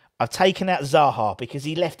club. I've taken out Zaha because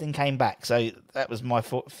he left and came back, so that was my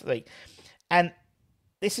thing. And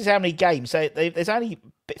this is how many games. So there's only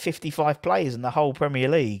 55 players in the whole Premier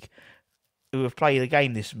League who have played a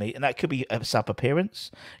game this week, and that could be a sub appearance,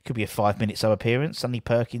 could be a 5-minute sub appearance, Sonny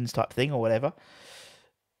Perkins type thing or whatever.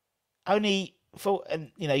 Only.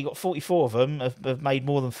 You got 44 of them have made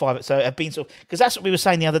more than 5. So have been because that's what we were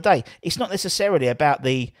saying the other day. It's not necessarily about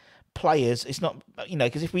the players. It's not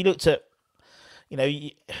because if we looked at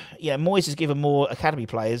Moyes has given more academy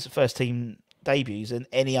players first team debuts than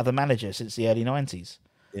any other manager since the early 90s.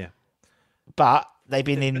 Yeah, but they've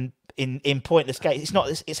been in pointless games.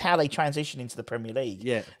 It's how they transition into the Premier League.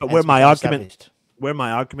 Yeah, but where my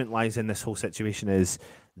argument lies in this whole situation is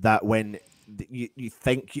that when you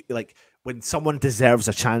think when someone deserves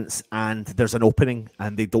a chance and there's an opening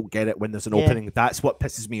and they don't get it when there's an opening, that's what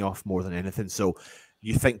pisses me off more than anything. So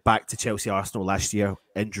you think back to Chelsea Arsenal last year,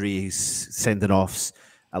 injuries, sending offs,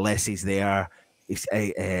 Alessi's there, he's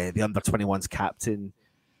the under-21s captain.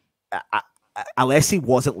 Alessi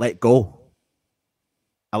wasn't let go.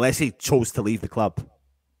 Alessi chose to leave the club.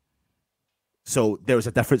 So there was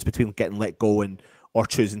a difference between getting let go or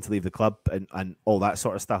choosing to leave the club and all that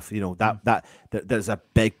sort of stuff. There's a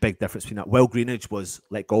big difference between that. Will Greenidge was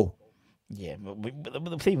let go. Yeah, but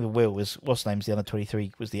the thing with Will was, what's name's the under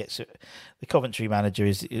 23 was the Coventry manager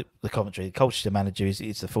is the Colchester manager is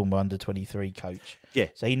the former under 23 coach. Yeah,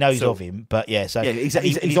 so he knows of him. But he's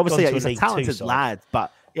obviously a talented lad.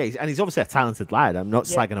 But and he's obviously a talented lad. I'm not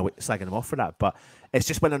slagging him off for that, but. It's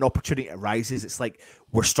just when an opportunity arises, it's like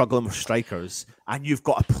we're struggling with strikers, and you've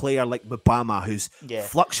got a player like Mubama who's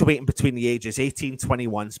fluctuating between the ages, 18,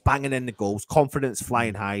 21s, banging in the goals, confidence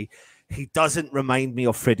flying high. He doesn't remind me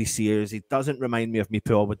of Freddie Sears. He doesn't remind me of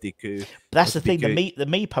Mipo Awadiku. That's the thing, the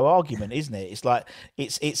Mipo argument, isn't it? It's like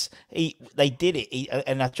they did it,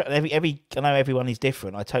 and I know everyone is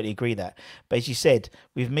different. I totally agree that. But as you said,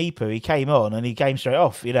 with Mipo, he came on and he came straight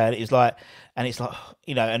off. And it's like,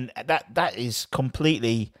 and that is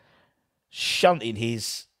completely shunting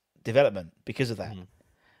his development because of that.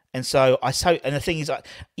 And so and the thing is, I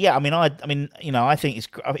think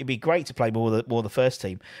it'd be great to play more the first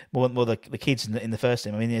team, more the kids in the first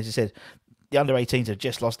team. I mean, as you said, the under 18s have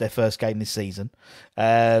just lost their first game this season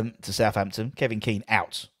to Southampton. Kevin Keane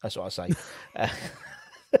out. That's what I say.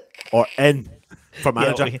 Or in for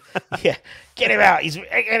manager. Get him out. Get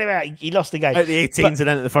him out. He lost the game. Out the 18s and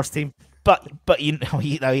into the first team. But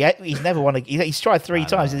he's never won. He's tried 3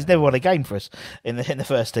 times. He's never won a game for us in the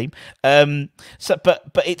first team. And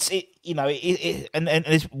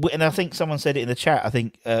I think someone said it in the chat. I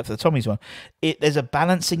think for the Tommy's one, there's a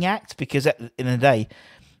balancing act, because at the end of the day,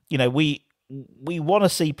 we want to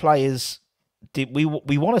see players. We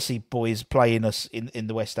want to see boys playing us in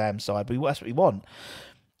the West Ham side. That's what we want.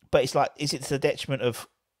 But it's like, is it to the detriment of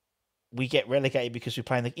we get relegated because we're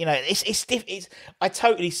playing the? It's I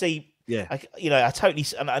totally see. Yeah. I totally,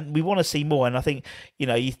 and we want to see more. And I think,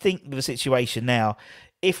 you think of the situation now,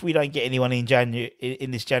 if we don't get anyone in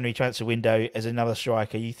this January transfer window as another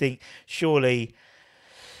striker, you think surely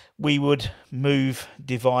we would move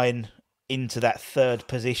Divine into that third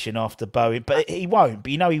position after Bowen, but he won't.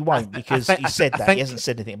 But he won't, because he said that. He hasn't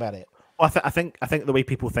said anything about it. Well, I think the way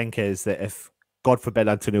people think is that if, God forbid,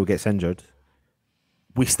 Antonio gets injured,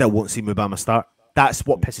 we still won't see Mubama start. That's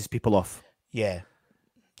what pisses people off. Yeah.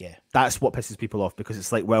 That's what pisses people off, because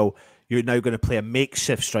it's like, well, you're now going to play a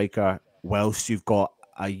makeshift striker whilst you've got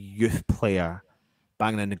a youth player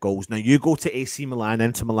banging in the goals. Now, you go to AC Milan,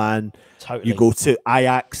 Inter Milan, you go to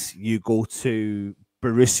Ajax, you go to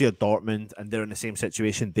Borussia Dortmund, and they're in the same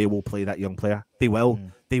situation. They will play that young player. They will.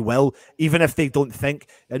 They will. Even if they don't think.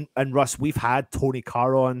 And Russ, we've had Tony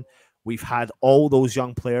Carr on. We've had all those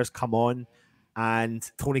young players come on. And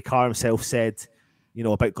Tony Carr himself said,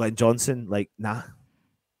 about Glenn Johnson, like, nah.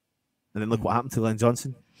 And then look what happened to Glenn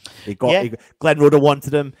Johnson. Glenn Roeder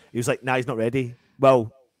wanted him. He was like, nah, he's not ready.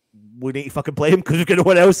 Well, we need to fucking play him because we've got no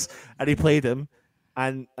one else. And he played him.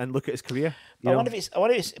 And look at his career. I wonder if it's,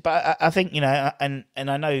 but I think, and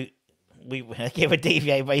I know we give a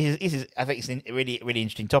deviate, but I think it's a really, really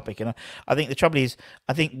interesting topic. And I think the trouble is,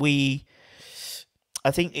 I don't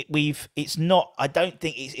think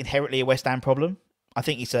it's inherently a West Ham problem. I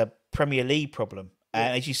think it's a Premier League problem.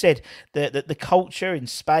 And as you said, the culture in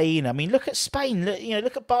Spain. I mean, look at Spain.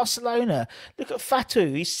 Look at Barcelona. Look at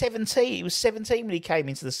Fatu. He's 17. He was 17 when he came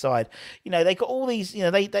into the side. They got all these.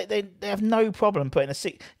 They have no problem putting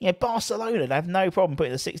Barcelona. They have no problem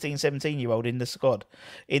putting a 16, 17-year-old in the squad,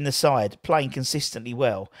 in the side, playing consistently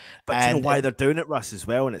well. But do you know why they're doing it, Russ, as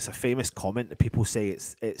well? And it's a famous comment that people say.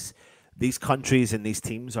 It's these countries and these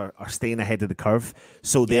teams are staying ahead of the curve,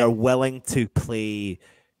 so they are willing to play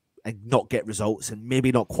and not get results and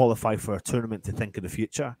maybe not qualify for a tournament to think of the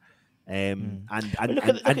future. And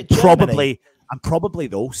probably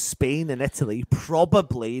though, Spain and Italy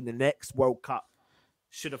probably in the next World Cup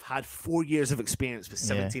should have had 4 years of experience with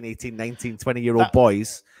 17, 18, 19, 20-year-old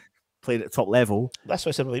boys playing at the top level. That's what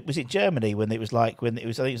I said. Was it Germany when it was I think it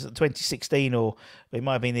was 2016, or it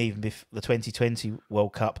might have been even the 2020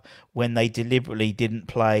 World Cup, when they deliberately didn't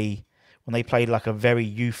play, when they played like a very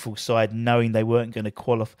youthful side, knowing they weren't going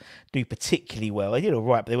to do particularly well. They did all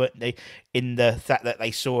right, but they in the fact that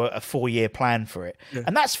they saw a 4-year plan for it. Yeah.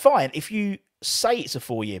 And that's fine if you say it's a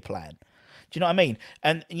 4-year plan. Do you know what I mean?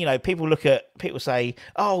 And, people say,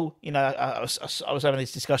 oh, I was having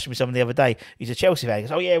this discussion with someone the other day. He's a Chelsea fan. He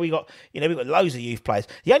goes, oh, yeah, we got loads of youth players.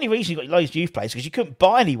 The only reason you got loads of youth players is because you couldn't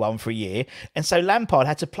buy anyone for a year. And so Lampard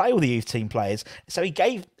had to play all the youth team players. So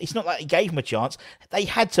it's not like he gave them a chance. They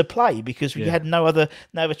had to play because we had no other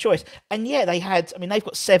choice. And they've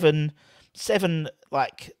got seven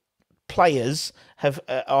players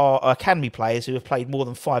are academy players who have played more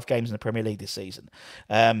than 5 games in the Premier League this season.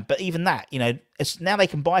 But even that, now they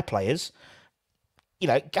can buy players.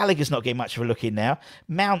 Gallagher's not getting much of a look in now.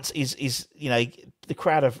 Mount is the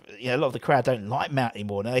crowd of a lot of the crowd don't like Mount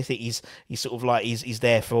anymore. Now they think he's sort of like he's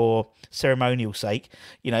there for ceremonial sake.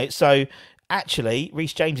 So actually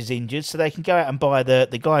Reece James is injured, so they can go out and buy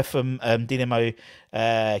the guy from Dynamo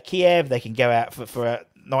Kiev. They can go out for a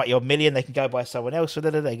 90-odd million. They can go buy someone else. So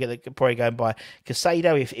they could probably go and buy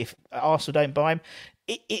Casado if Arsenal don't buy him.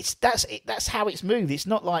 That's how it's moved. It's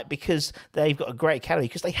not like because they've got a great academy,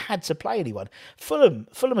 because they had to play anyone. Fulham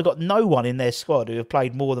have got no one in their squad who have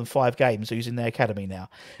played more than 5 games who's in their academy now.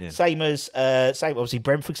 Yeah. Same obviously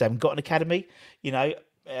Brentford, because they haven't got an academy.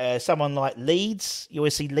 Someone like Leeds, you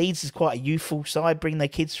always see Leeds is quite a youthful side, bring their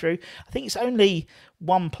kids through. I think it's only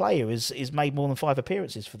one player is made more than 5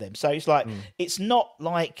 appearances for them. So it's like it's not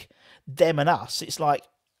like them and us. It's like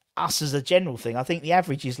us as a general thing. I think the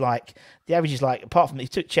average is like apart from they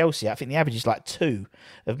took Chelsea, I think the average is like 2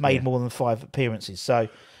 have made more than 5 appearances. So,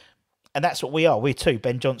 and that's what we are. We're 2: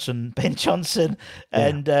 Ben Johnson,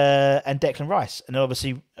 and Declan Rice, and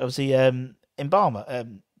obviously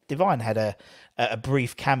Mbama. Divine had a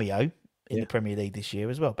brief cameo in the Premier League this year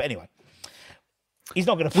as well. But anyway, he's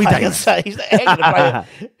not going to play. He's not going to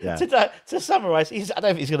play. To summarise, I don't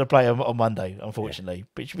think he's going to play on Monday, unfortunately.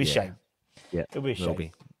 But it should be a shame. Yeah, it'll be a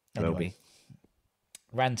shame. Will be.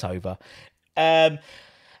 rant over. As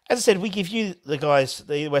I said, we give you the guys,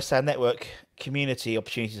 the West Ham Network community,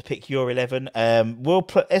 opportunity to pick your 11.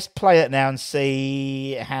 Let's play it now and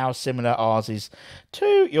see how similar ours is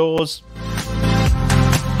to yours.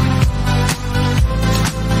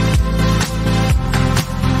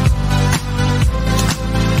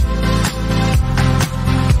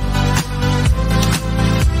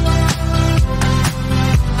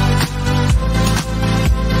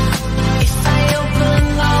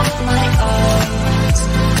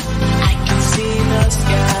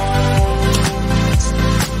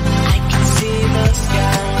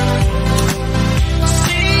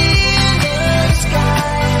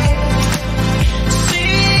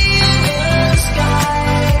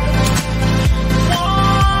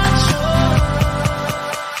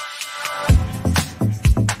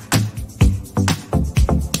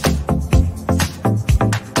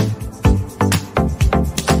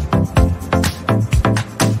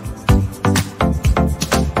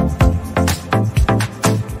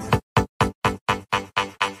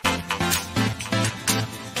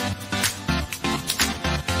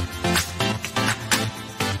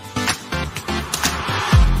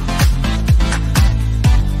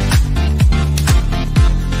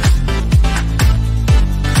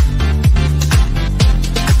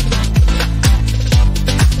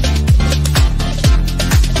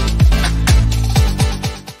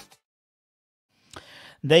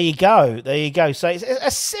 There you go. So it's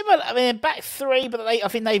a similar. I mean, back three, but I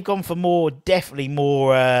think they've gone for definitely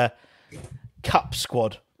more cup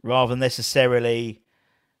squad rather than necessarily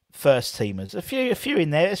first teamers. A few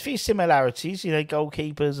in there. There's a few similarities,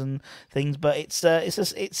 goalkeepers and things, but it's. There's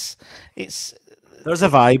a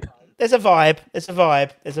vibe. There's a vibe.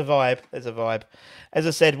 As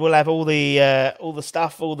I said, we'll have all the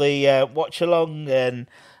stuff, all the watch along and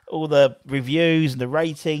all the reviews and the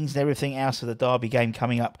ratings and everything else of the Derby game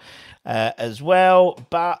coming up as well.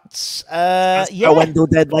 But a window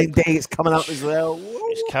deadline day. It's coming up as well.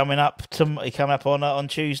 It's coming up on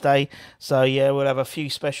Tuesday. So we'll have a few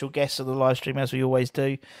special guests on the live stream as we always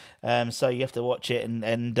do. So you have to watch it,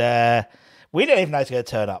 and we don't even know it's going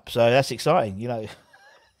to turn up. So that's exciting.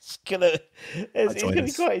 It's gonna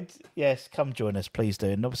be quite. Yes, come join us, please do,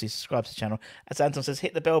 and obviously subscribe to the channel. As Anton says,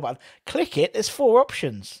 hit the bell button, click it. There's 4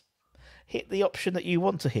 options. Hit the option that you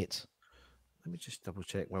want to hit. Let me just double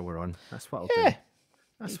check where we're on. That's what I'll do.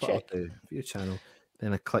 That's what I'll do. View channel.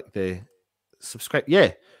 Then I click the subscribe.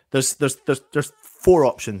 Yeah, there's 4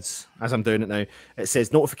 options as I'm doing it now. It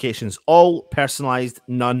says notifications, all, personalized,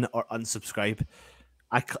 none, or unsubscribe.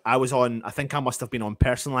 I was on. I think I must have been on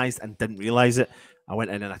personalized and didn't realize it. I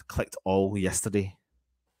went in and I clicked all yesterday.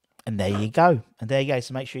 And there you go.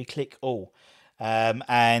 So make sure you click all.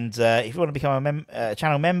 And if you want to become a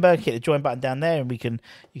channel member, hit the join button down there, and you can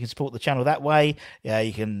support the channel that way.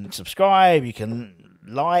 You can subscribe, you can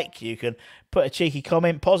like, you can put a cheeky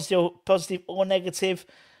comment, positive or negative.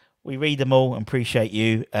 We read them all and appreciate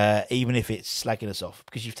you, even if it's slagging us off,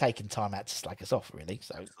 because you've taken time out to slag us off, really.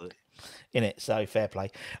 So. So fair play.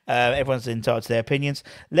 Everyone's entitled to their opinions.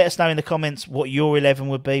 Let us know in the comments what your 11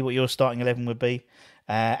 would be, what your starting 11 would be,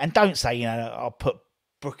 and don't say I'll put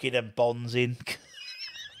Brookin and Bonds in,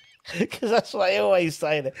 because that's what I always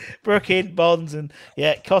say. Brookin, Bonds, and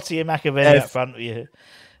Cotty and McAvenny up front of you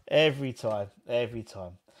every time.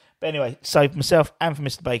 But anyway, so myself and for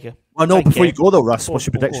Mr. Baker. Oh no! Before you go though, Russ, what's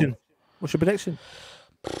your prediction?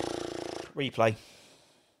 Replay.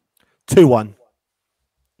 2-1.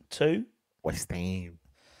 2. West Ham.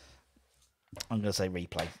 I'm going to say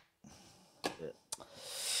replay.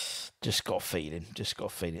 Just got a feeling.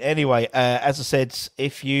 Anyway, as I said,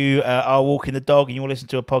 if you are walking the dog and you want to listen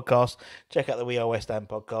to a podcast, check out the We Are West Ham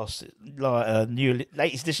podcast. New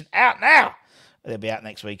latest edition out now. They'll be out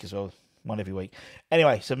next week as well. One every week.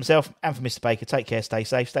 Anyway, so myself and for Mr. Baker, take care, stay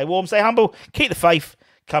safe, stay warm, stay humble, keep the faith.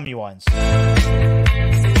 Come you wines.